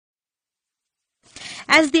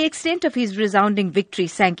As the extent of his resounding victory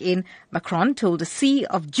sank in, Macron told a sea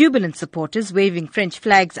of jubilant supporters waving French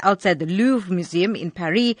flags outside the Louvre Museum in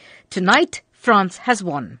Paris, "Tonight, France has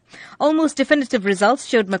won." Almost definitive results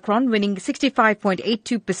showed Macron winning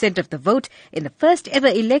 65.82% of the vote in the first ever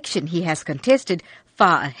election he has contested,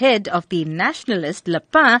 far ahead of the nationalist Le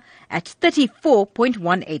Pen at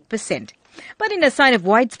 34.18%. But in a sign of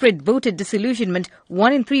widespread voter disillusionment,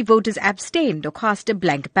 1 in 3 voters abstained or cast a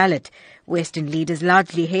blank ballot. Western leaders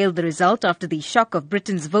largely hailed the result after the shock of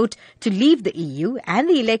Britain's vote to leave the EU and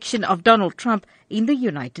the election of Donald Trump in the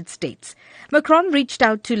United States. Macron reached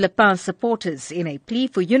out to Le Pen's supporters in a plea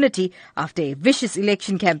for unity after a vicious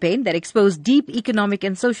election campaign that exposed deep economic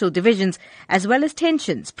and social divisions as well as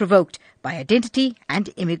tensions provoked by identity and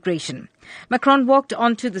immigration. Macron walked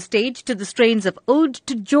onto the stage to the strains of Ode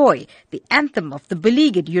to Joy, the anthem of the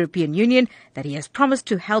beleaguered European Union that he has promised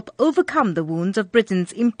to help overcome the wounds of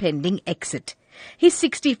Britain's impending exit. His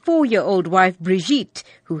 64-year-old wife Brigitte,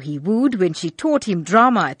 who he wooed when she taught him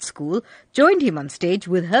drama at school, joined him on stage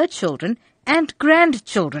with her children and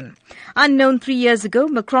grandchildren. Unknown 3 years ago,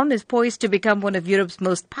 Macron is poised to become one of Europe's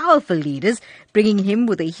most powerful leaders, bringing him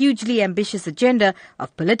with a hugely ambitious agenda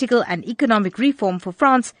of political and economic reform for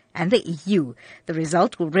France and the EU. The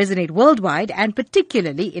result will resonate worldwide and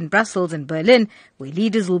particularly in Brussels and Berlin, where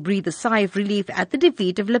leaders will breathe a sigh of relief at the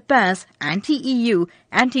defeat of Le Pen's anti-EU,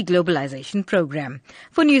 anti-globalization program.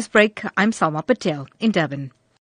 For Newsbreak, I'm Salma Patel in Durban.